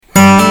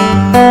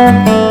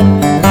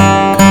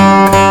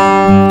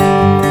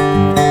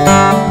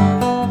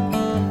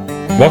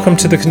Welcome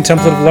to the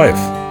Contemplative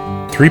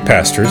Life. Three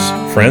pastors,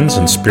 friends,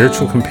 and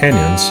spiritual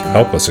companions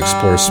help us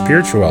explore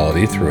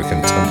spirituality through a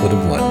contemplative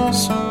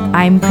lens.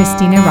 I'm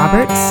Christina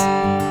Roberts.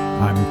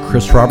 I'm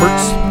Chris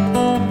Roberts.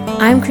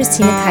 I'm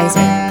Christina Kaiser.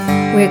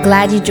 We're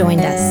glad you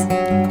joined us.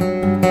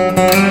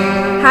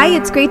 Hi,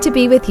 it's great to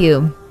be with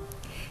you.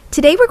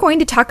 Today we're going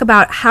to talk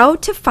about how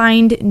to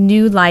find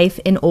new life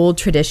in old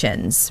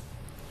traditions.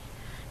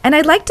 And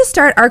I'd like to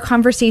start our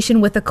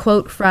conversation with a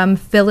quote from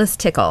Phyllis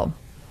Tickle.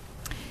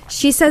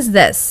 She says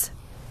this: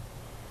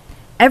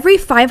 "Every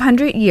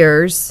 500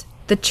 years,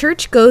 the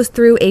church goes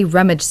through a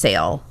rummage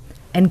sale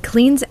and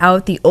cleans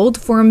out the old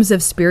forms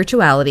of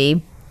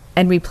spirituality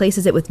and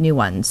replaces it with new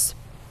ones.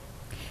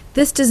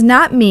 This does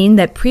not mean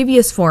that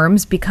previous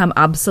forms become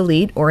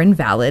obsolete or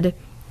invalid.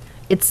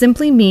 It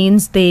simply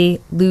means they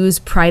lose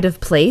pride of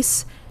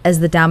place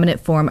as the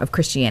dominant form of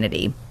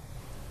Christianity."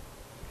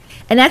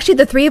 And actually,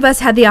 the three of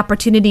us had the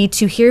opportunity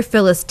to hear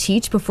Phyllis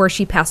teach before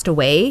she passed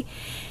away.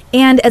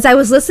 And as I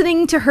was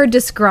listening to her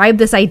describe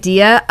this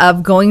idea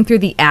of going through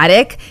the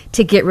attic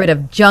to get rid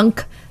of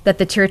junk that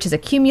the church has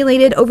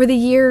accumulated over the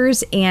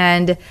years,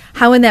 and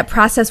how in that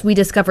process we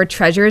discover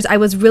treasures, I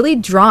was really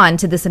drawn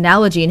to this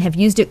analogy and have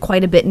used it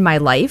quite a bit in my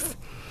life.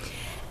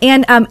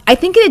 And I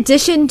think in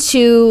addition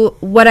to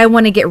what I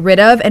want to get rid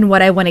of and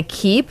what I want to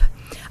keep,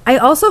 I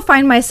also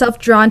find myself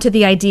drawn to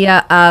the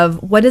idea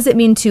of what does it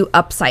mean to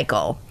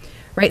upcycle?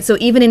 Right. So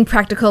even in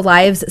practical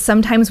lives,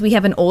 sometimes we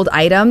have an old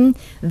item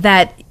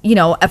that,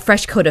 a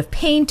fresh coat of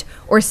paint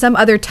or some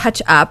other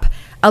touch up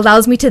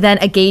allows me to then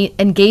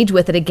engage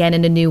with it again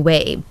in a new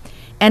way.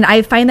 And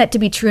I find that to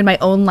be true in my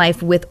own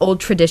life with old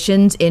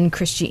traditions in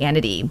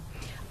Christianity.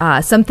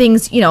 Some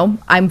things,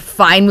 I'm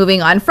fine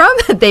moving on from.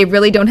 They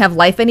really don't have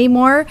life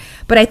anymore.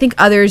 But I think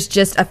others,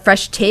 just a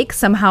fresh take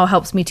somehow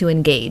helps me to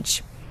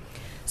engage.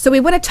 So we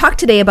want to talk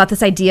today about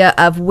this idea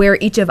of where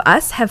each of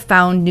us have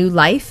found new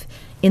life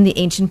in the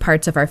ancient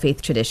parts of our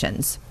faith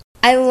traditions.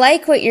 I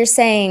like what you're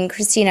saying,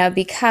 Christina,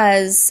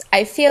 because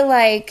I feel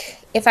like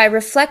if I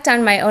reflect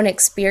on my own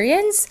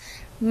experience,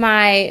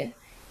 my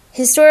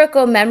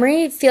historical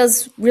memory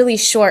feels really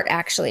short,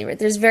 actually.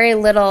 There's very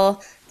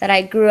little that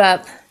I grew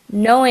up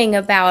knowing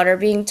about or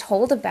being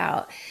told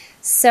about.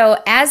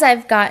 So as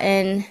I've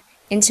gotten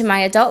into my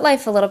adult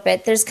life a little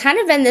bit, there's kind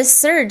of been this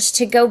surge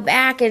to go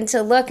back and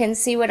to look and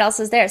see what else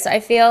is there. So I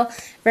feel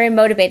very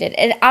motivated.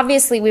 And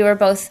obviously we were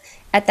both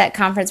at that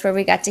conference where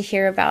we got to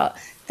hear about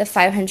the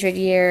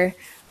 500-year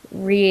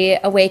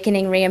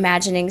reawakening,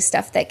 reimagining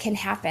stuff that can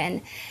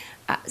happen.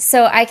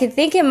 So I could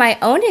think in my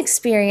own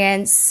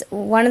experience,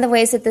 one of the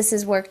ways that this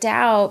has worked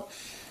out,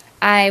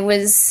 I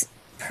was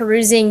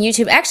perusing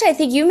YouTube. Actually, I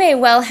think you may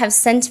well have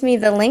sent me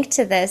the link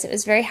to this. It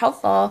was very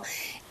helpful.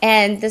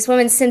 And this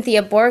woman,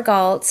 Cynthia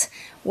Borgalt,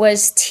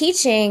 was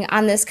teaching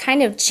on this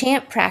kind of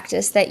chant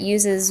practice that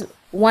uses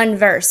one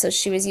verse. So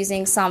she was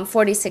using Psalm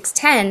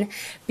 46:10,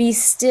 "Be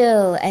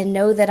still and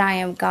know that I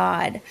am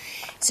God."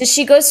 So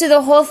she goes through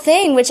the whole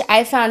thing, which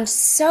I found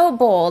so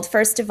bold,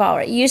 first of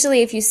all.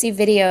 Usually if you see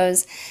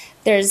videos,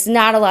 there's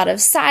not a lot of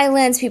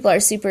silence. People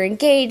are super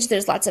engaged.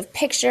 There's lots of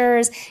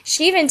pictures.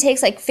 She even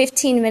takes like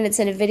 15 minutes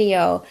in a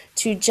video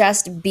to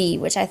just be,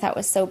 which I thought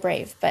was so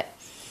brave. But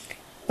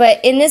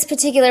in this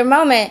particular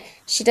moment,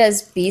 she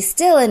does "be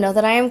still and know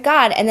that I am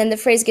God." And then the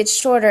phrase gets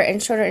shorter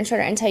and shorter and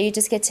shorter until you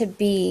just get to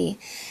be.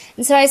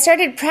 And so I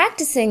started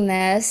practicing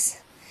this.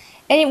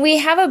 And we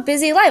have a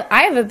busy life.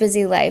 I have a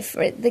busy life.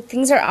 Right? The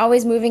things are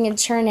always moving and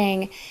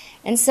churning.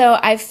 And so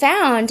I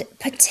found,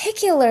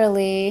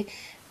 particularly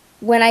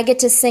when I get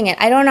to sing it,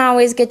 I don't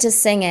always get to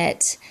sing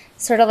it,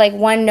 sort of like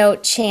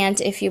one-note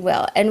chant, if you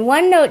will. And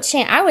one-note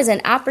chant, I was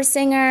an opera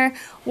singer.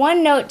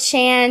 One-note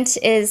chant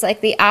is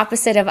like the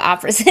opposite of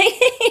opera singing.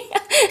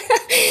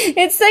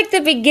 It's like the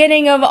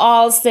beginning of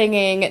all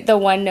singing, the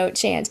one-note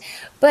chant.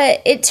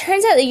 But it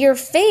turns out that your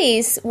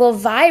face will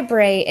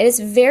vibrate. It is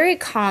very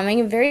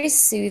calming, very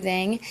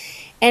soothing,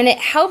 and it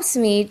helps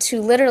me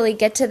to literally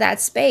get to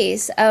that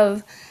space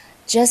of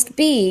just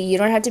be. You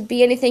don't have to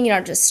be anything. You don't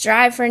have to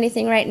strive for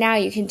anything right now.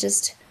 You can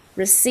just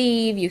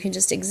receive. You can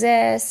just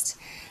exist.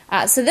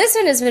 So this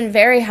one has been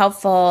very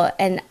helpful,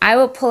 and I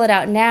will pull it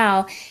out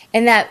now.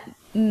 And that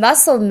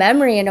muscle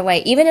memory, in a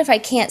way, even if I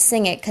can't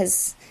sing it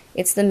because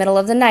it's the middle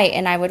of the night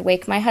and I would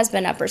wake my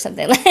husband up or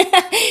something,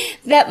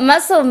 that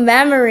muscle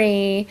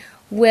memory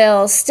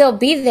will still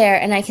be there,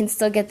 and I can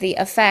still get the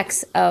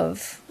effects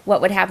of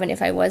what would happen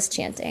if I was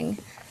chanting.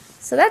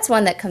 So that's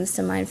one that comes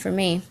to mind for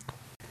me.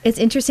 It's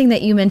interesting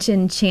that you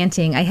mentioned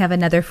chanting. I have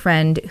another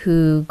friend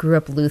who grew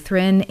up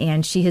Lutheran,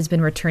 and she has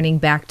been returning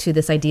back to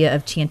this idea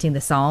of chanting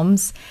the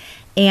Psalms.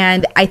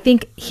 And I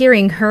think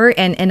hearing her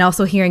and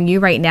also hearing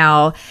you right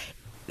now,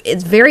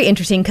 it's very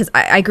interesting because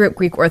I grew up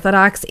Greek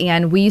Orthodox,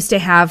 and we used to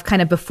have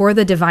kind of before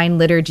the Divine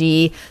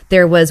Liturgy,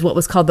 there was what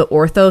was called the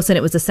Orthos, and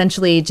it was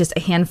essentially just a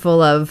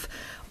handful of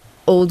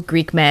old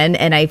Greek men.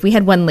 And we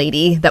had one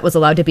lady that was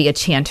allowed to be a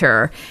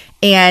chanter.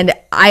 And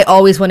I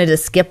always wanted to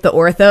skip the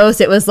orthos.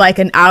 It was like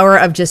an hour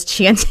of just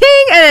chanting,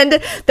 and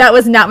that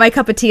was not my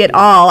cup of tea at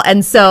all.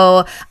 And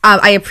so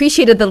I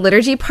appreciated the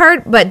liturgy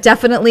part, but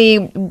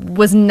definitely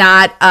was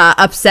not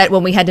upset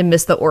when we had to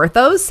miss the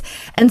orthos.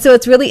 And so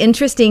it's really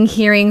interesting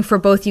hearing for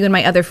both you and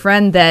my other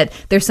friend that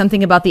there's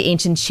something about the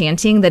ancient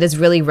chanting that is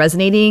really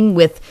resonating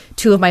with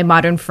two of my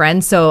modern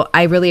friends. So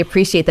I really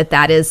appreciate that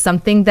that is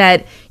something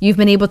that you've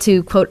been able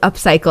to, quote,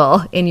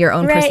 upcycle in your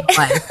own personal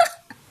life.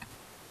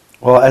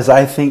 Well, as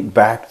I think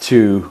back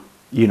to,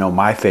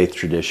 my faith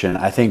tradition,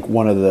 I think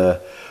one of the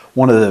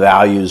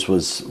values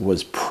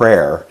was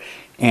prayer.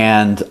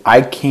 And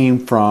I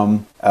came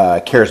from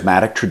a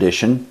charismatic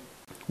tradition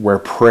where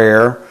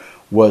prayer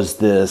was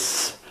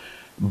this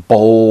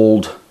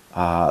bold,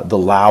 the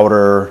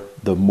louder,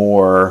 the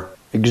more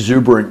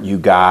exuberant you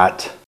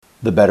got,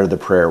 the better the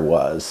prayer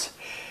was.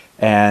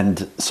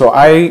 And so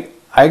I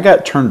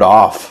got turned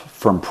off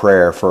from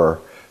prayer for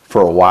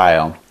a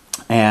while.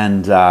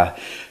 And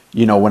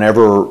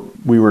whenever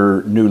we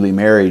were newly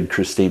married,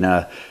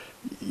 Christina,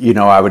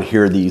 I would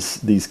hear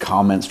these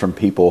comments from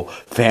people,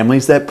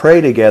 families that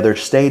pray together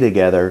stay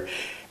together.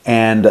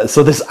 And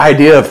so this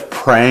idea of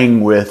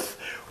praying with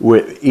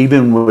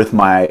even with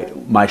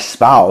my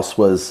spouse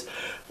was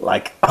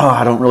like, oh,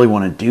 I don't really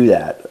want to do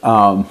that.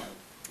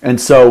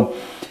 And so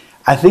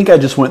I think I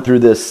just went through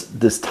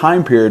this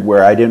time period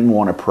where I didn't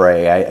want to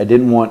pray. I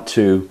didn't want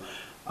to,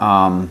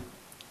 I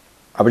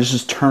was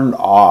just turned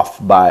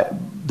off by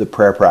the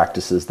prayer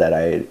practices that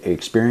I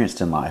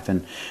experienced in life.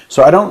 And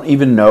so I don't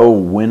even know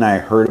when I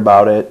heard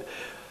about it,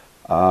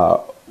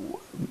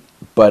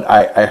 but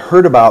I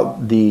heard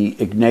about the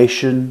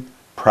Ignatian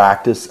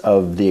practice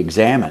of the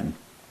Examen.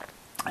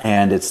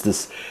 And it's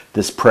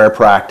this prayer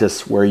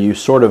practice where you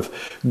sort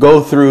of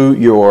go through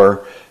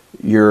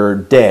your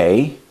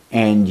day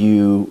and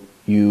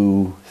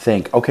you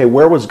think, okay,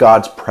 where was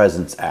God's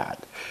presence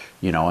at?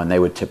 And they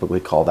would typically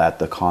call that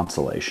the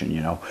consolation,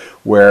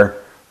 where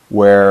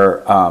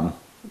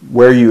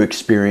you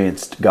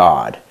experienced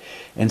God.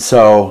 And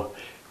so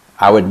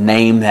I would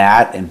name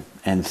that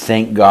and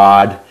thank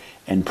God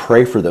and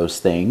pray for those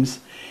things.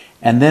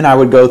 And then I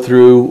would go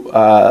through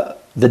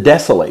the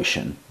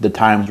desolation, the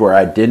times where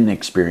I didn't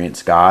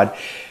experience God.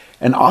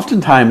 And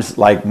oftentimes,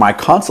 like, my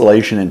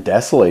consolation and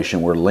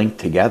desolation were linked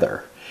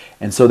together.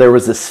 And so there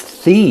was this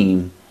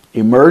theme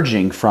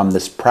emerging from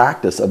this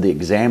practice of the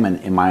Examen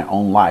in my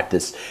own life,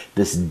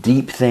 this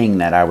deep thing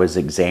that I was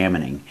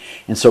examining.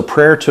 And so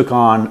prayer took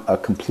on a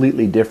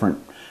completely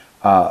different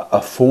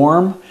a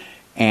form,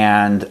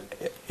 and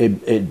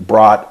it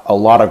brought a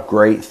lot of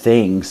great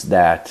things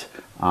that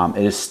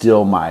it is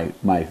still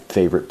my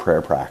favorite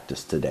prayer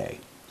practice today.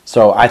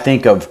 So I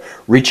think of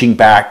reaching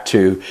back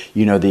to,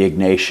 the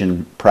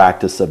Ignatian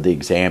practice of the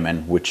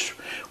Examen, which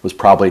was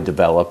probably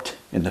developed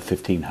in the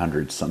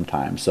 1500s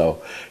sometime.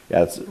 So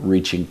that's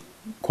reaching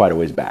quite a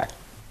ways back.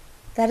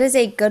 That is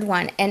a good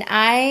one. And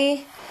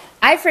I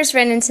first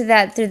ran into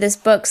that through this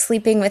book,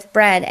 Sleeping with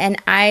Bread,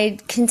 and I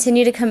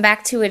continue to come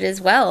back to it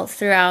as well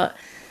throughout,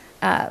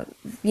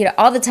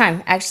 all the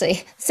time,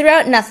 actually.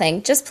 Throughout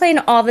nothing, just plain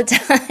all the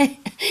time.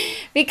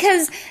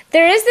 Because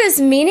there is this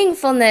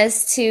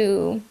meaningfulness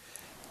to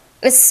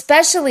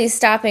especially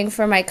stopping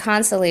for my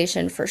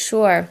consolation, for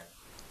sure.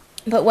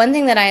 But one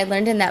thing that I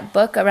learned in that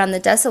book around the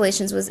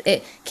desolations was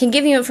it can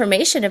give you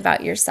information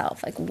about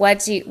yourself, like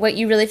what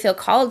you really feel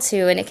called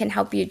to, and it can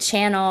help you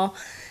channel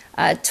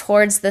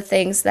towards the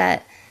things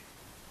that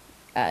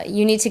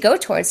you need to go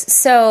towards.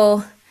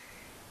 So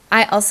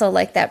I also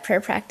like that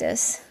prayer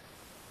practice.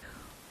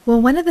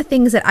 Well, one of the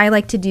things that I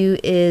like to do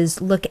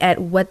is look at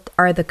what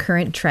are the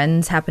current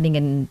trends happening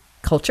in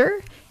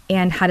culture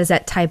and how does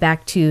that tie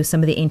back to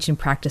some of the ancient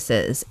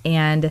practices.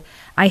 And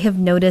I have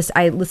noticed,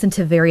 I listened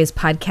to various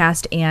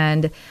podcasts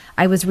and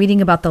I was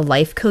reading about the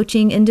life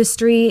coaching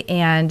industry,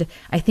 and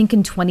I think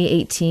in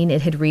 2018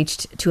 it had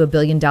reached to $1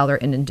 billion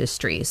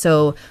industry.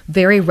 So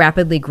very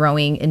rapidly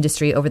growing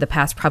industry over the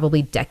past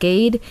probably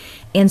decade.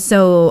 And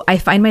so I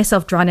find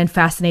myself drawn and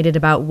fascinated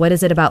about what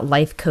is it about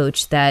life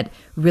coach that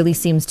really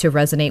seems to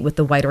resonate with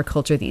the wider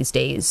culture these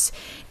days.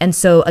 And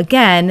so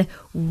again,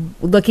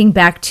 looking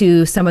back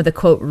to some of the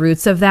quote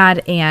roots of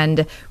that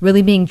and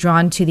really being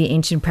drawn to the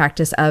ancient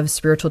practice of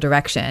spiritual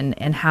direction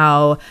and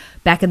how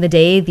back in the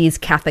day, these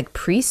Catholic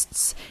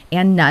priests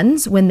and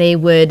nuns, when they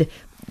would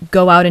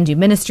go out and do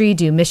ministry,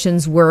 do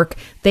missions work,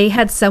 they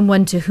had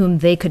someone to whom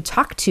they could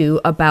talk to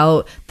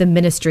about the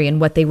ministry and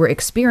what they were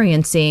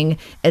experiencing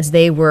as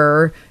they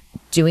were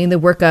doing the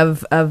work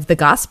of the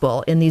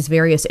gospel in these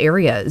various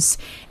areas.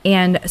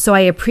 And so I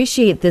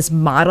appreciate this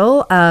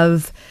model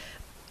of,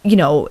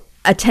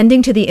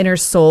 attending to the inner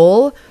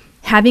soul,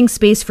 having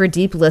space for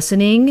deep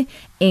listening,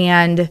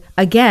 And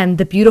again,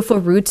 the beautiful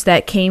roots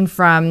that came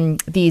from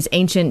these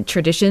ancient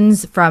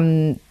traditions,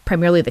 from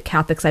primarily the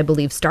Catholics, I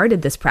believe,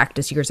 started this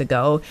practice years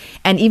ago.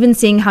 And even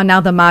seeing how now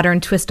the modern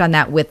twist on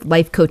that with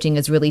life coaching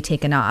has really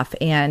taken off.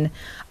 And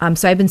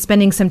so I've been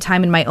spending some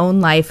time in my own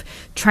life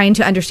trying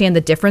to understand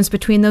the difference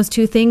between those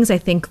two things. I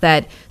think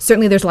that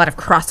certainly there's a lot of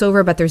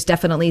crossover, but there's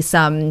definitely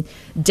some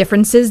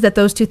differences that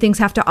those two things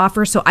have to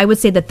offer. So I would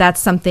say that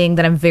that's something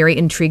that I'm very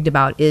intrigued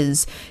about,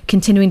 is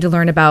continuing to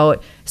learn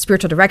about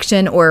spiritual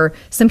direction, or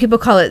some people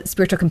call it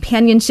spiritual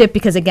companionship,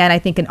 because again, I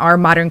think in our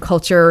modern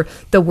culture,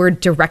 the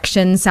word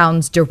direction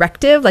sounds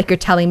directive, like you're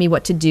telling me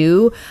what to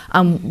do,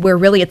 where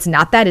really it's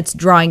not that. It's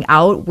drawing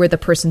out where the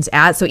person's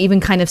at. So even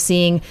kind of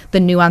seeing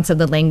the nuance of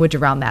the language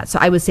around that. So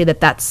I would say that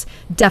that's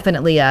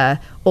definitely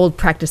a old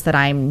practice that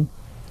I'm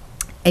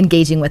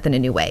engaging with in a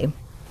new way.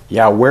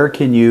 Yeah, where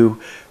can you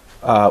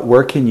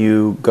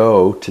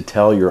go to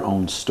tell your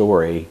own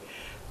story,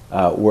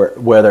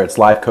 whether it's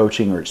life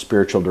coaching or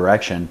spiritual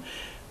direction,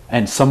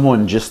 and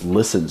someone just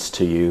listens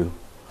to you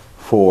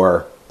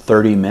for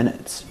 30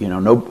 minutes?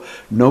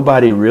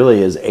 Nobody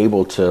really is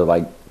able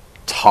to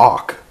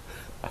talk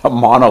a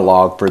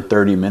monologue for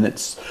 30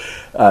 minutes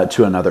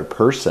to another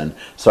person.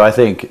 So I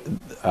think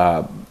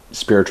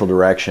spiritual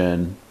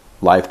direction,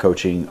 life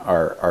coaching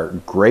are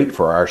great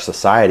for our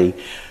society,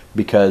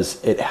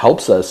 because it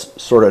helps us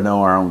sort of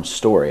know our own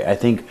story. I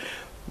think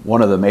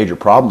one of the major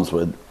problems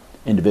with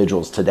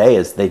individuals today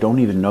is they don't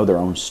even know their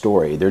own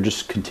story. They're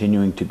just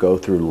continuing to go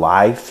through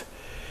life,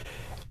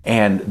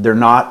 and they're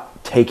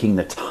not taking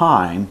the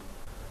time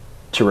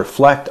to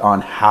reflect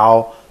on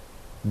how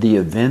the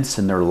events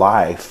in their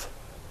life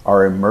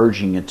are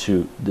emerging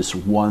into this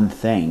one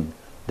thing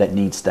that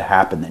needs to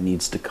happen, that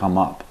needs to come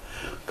up.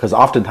 Because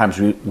oftentimes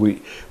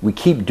we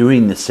keep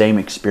doing the same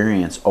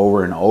experience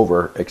over and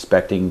over,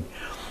 expecting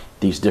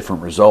these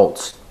different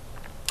results.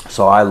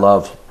 So I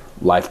love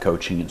life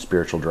coaching and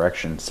spiritual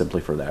direction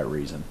simply for that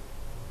reason.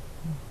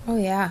 Oh,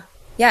 yeah.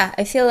 Yeah,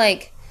 I feel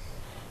like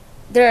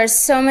there are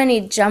so many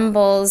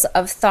jumbles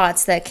of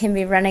thoughts that can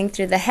be running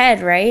through the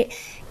head, right?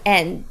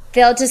 And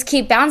they'll just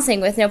keep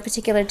bouncing with no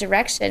particular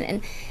direction.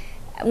 And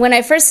when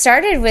I first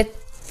started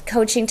with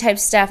coaching type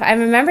stuff, I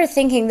remember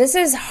thinking, this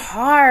is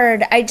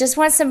hard. I just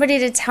want somebody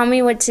to tell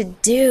me what to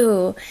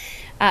do.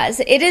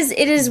 So it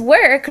is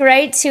work,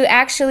 right? To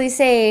actually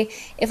say,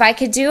 if I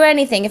could do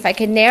anything, if I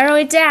could narrow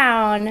it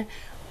down,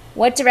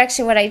 what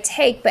direction would I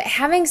take? But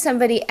having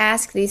somebody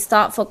ask these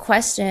thoughtful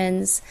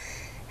questions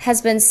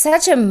has been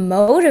such a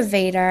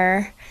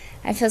motivator.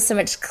 I feel so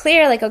much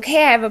clearer, like,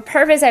 okay, I have a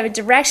purpose, I have a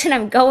direction,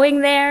 I'm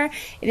going there.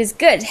 It is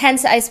good.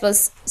 Hence, I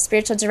suppose,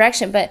 spiritual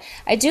direction. But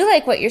I do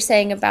like what you're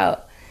saying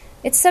about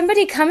it's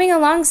somebody coming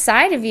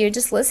alongside of you,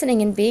 just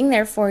listening and being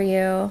there for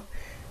you.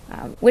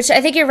 Which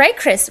I think you're right,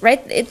 Chris,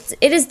 right? It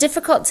is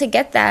difficult to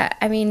get that.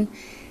 I mean,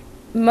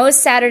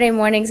 most Saturday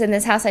mornings in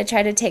this house, I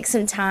try to take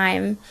some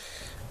time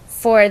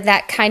for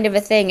that kind of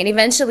a thing. And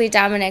eventually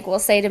Dominic will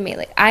say to me,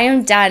 like, I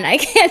am done. I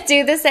can't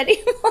do this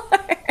anymore.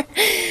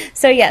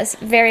 So yes,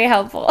 very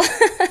helpful.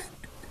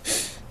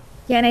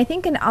 Yeah, and I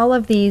think in all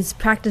of these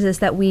practices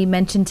that we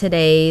mentioned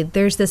today,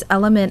 there's this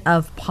element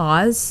of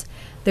pause.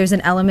 There's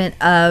an element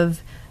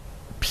of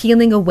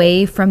peeling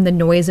away from the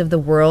noise of the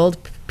world,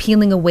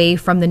 peeling away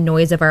from the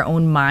noise of our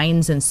own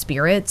minds and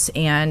spirits,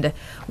 and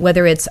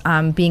whether it's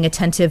being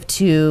attentive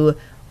to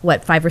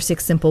 5 or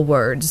 6 simple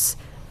words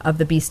of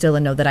the be still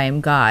and know that I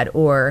am God,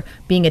 or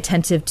being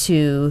attentive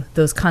to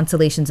those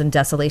consolations and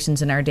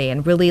desolations in our day,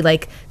 and really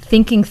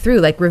thinking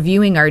through,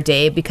 reviewing our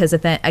day, because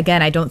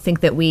again, I don't think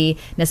that we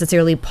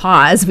necessarily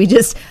pause. We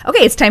just,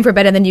 okay, it's time for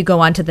bed, and then you go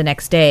on to the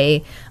next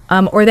day.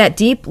 Or that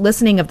deep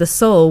listening of the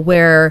soul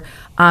where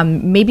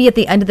maybe at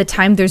the end of the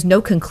time, there's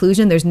no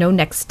conclusion, there's no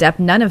next step,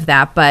 none of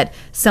that, but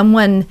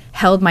someone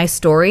held my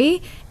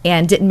story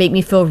and didn't make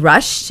me feel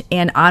rushed,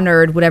 and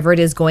honored whatever it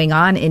is going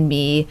on in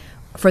me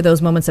for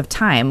those moments of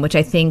time, which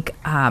I think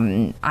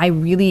I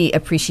really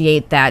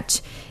appreciate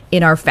that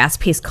in our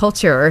fast-paced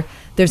culture,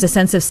 there's a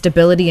sense of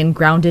stability and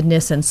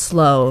groundedness and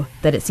slow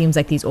that it seems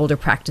like these older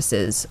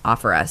practices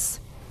offer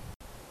us.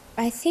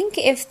 I think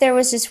if there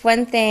was just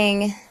one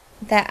thing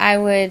that I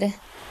would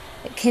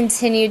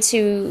continue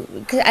to,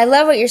 because I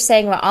love what you're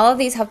saying about all of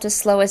these help to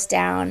slow us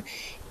down.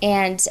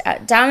 And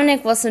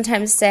Dominic will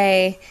sometimes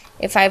say,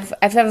 if I've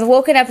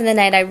woken up in the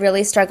night, I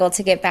really struggle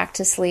to get back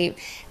to sleep.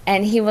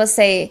 And he will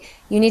say,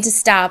 you need to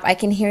stop. I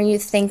can hear you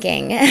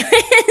thinking.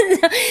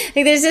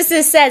 There's just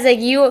this sense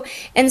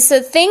and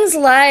so things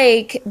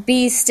like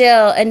be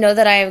still and know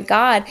that I am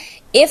God.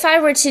 If I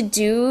were to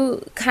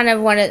do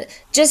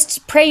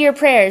just pray your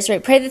prayers,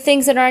 right? Pray the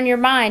things that are on your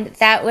mind,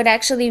 that would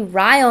actually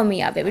rile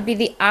me up. It would be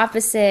the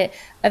opposite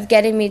of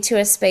getting me to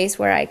a space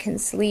where I can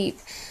sleep.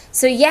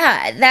 So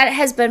yeah, that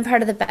has been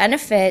part of the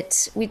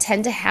benefit. We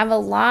tend to have a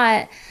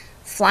lot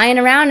flying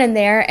around in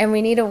there, and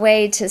we need a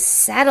way to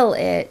settle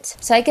it.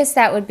 So I guess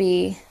that would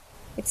be,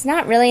 it's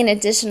not really an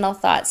additional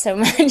thought so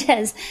much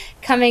as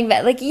coming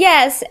back,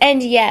 yes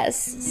and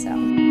yes. So.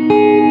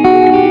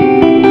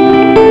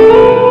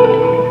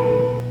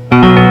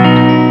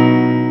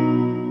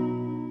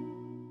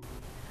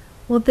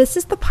 Well, this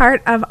is the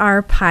part of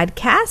our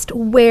podcast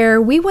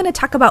where we want to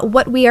talk about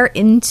what we are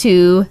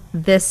into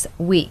this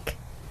week.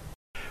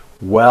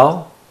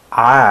 Well,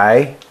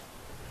 I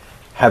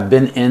have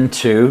been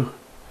into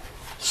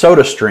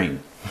SodaStream.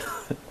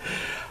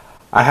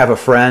 I have a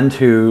friend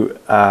who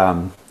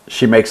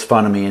she makes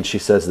fun of me, and she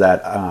says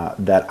that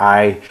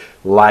I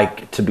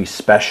like to be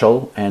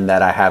special and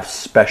that I have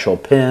special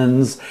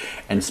pins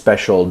and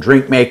special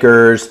drink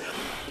makers.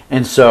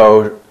 And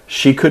so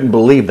she couldn't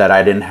believe that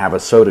I didn't have a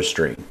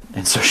SodaStream.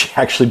 And so she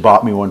actually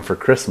bought me one for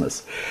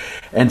Christmas.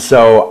 And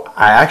so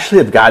I actually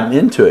have gotten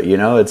into it. You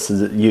know, it's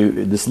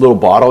this little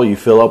bottle you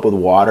fill up with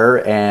water,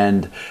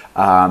 and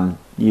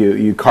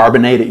you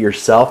carbonate it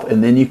yourself,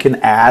 and then you can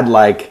add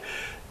I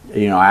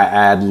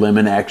add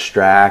lemon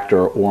extract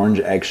or orange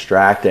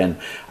extract, and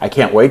I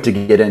can't wait to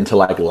get into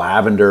like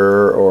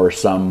lavender or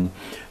some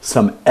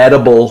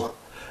edible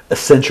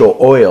essential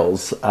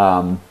oils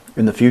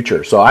in the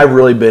future. So I've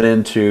really been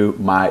into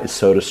my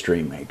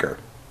SodaStream maker.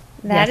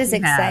 That is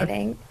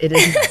exciting. It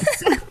is.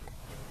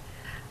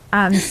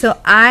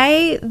 So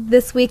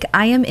this week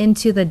I am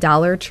into the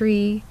Dollar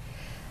Tree.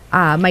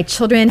 My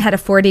children had a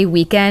 4-day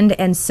weekend,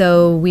 and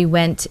so we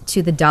went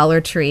to the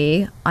Dollar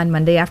Tree on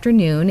Monday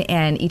afternoon,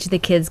 and each of the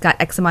kids got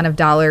X amount of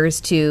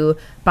dollars to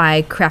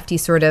buy crafty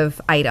sort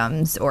of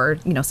items or,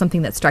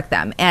 something that struck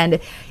them. And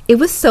it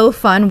was so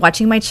fun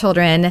watching my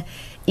children,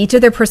 each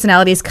of their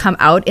personalities come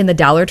out in the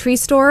Dollar Tree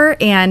store,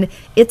 and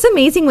it's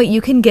amazing what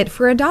you can get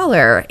for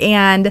 $1.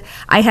 And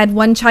I had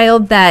one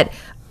child that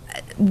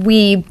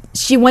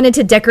she wanted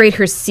to decorate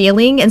her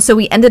ceiling, and so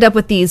we ended up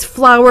with these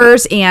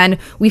flowers, and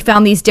we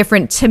found these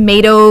different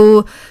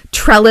tomato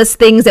trellis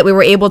things that we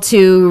were able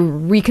to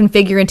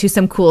reconfigure into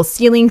some cool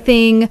ceiling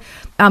thing.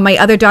 My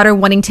other daughter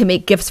wanting to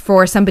make gifts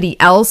for somebody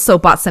else, so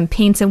bought some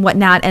paints and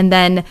whatnot. And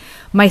then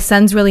my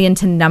son's really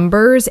into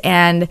numbers,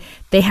 and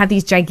they have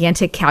these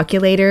gigantic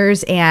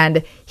calculators,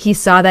 and he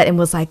saw that and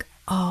was like,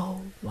 oh,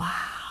 wow.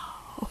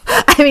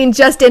 I mean,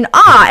 just in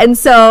awe. And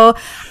so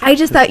I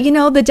just thought,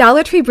 the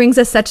Dollar Tree brings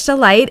us such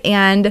delight.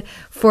 And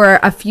for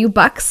a few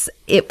bucks,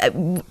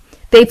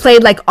 they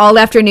played like all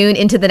afternoon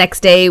into the next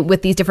day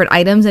with these different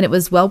items, and it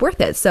was well worth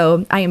it.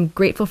 So I am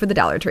grateful for the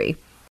Dollar Tree.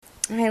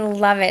 I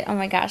love it. Oh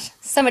my gosh.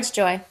 So much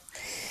joy.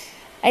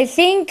 I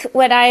think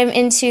what I'm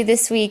into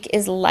this week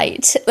is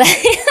light.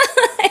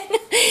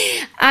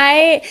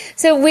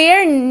 So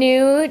we're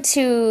new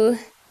to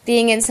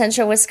being in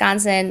central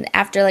Wisconsin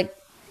after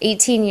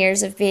 18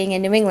 years of being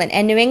in New England.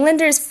 And New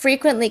Englanders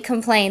frequently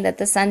complain that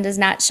the sun does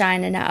not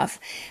shine enough,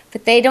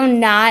 but they do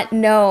not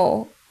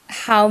know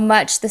how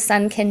much the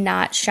sun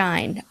cannot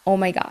shine. Oh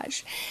my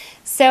gosh.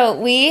 So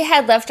we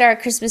had left our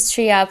Christmas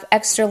tree up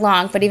extra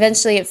long, but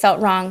eventually it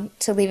felt wrong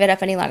to leave it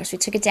up any longer, so we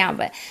took it down.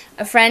 But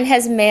a friend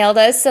has mailed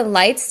us some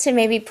lights to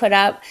maybe put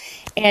up.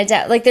 And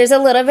there's a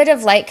little bit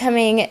of light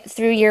coming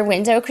through your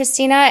window,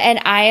 Christina,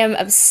 and I am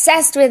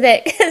obsessed with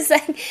it because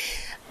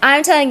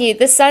I'm telling you,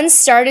 the sun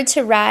started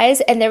to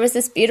rise, and there was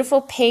this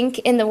beautiful pink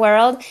in the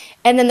world,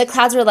 and then the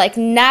clouds were like,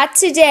 not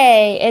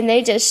today, and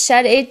they just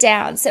shut it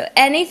down. So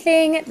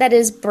anything that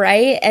is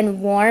bright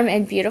and warm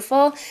and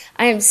beautiful,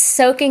 I am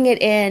soaking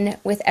it in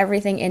with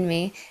everything in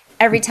me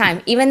every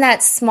time, even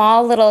that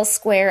small little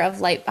square of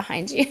light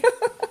behind you.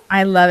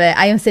 I love it.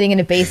 I am sitting in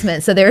a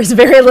basement, so there's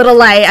very little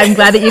light. I'm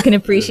glad that you can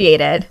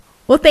appreciate it.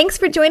 Well, thanks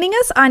for joining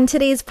us on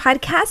today's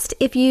podcast.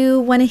 If you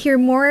want to hear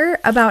more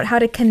about how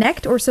to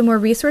connect or some more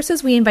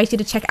resources, we invite you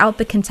to check out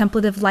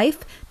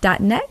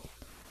thecontemplativelife.net.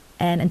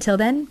 And until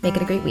then, make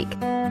it a great week.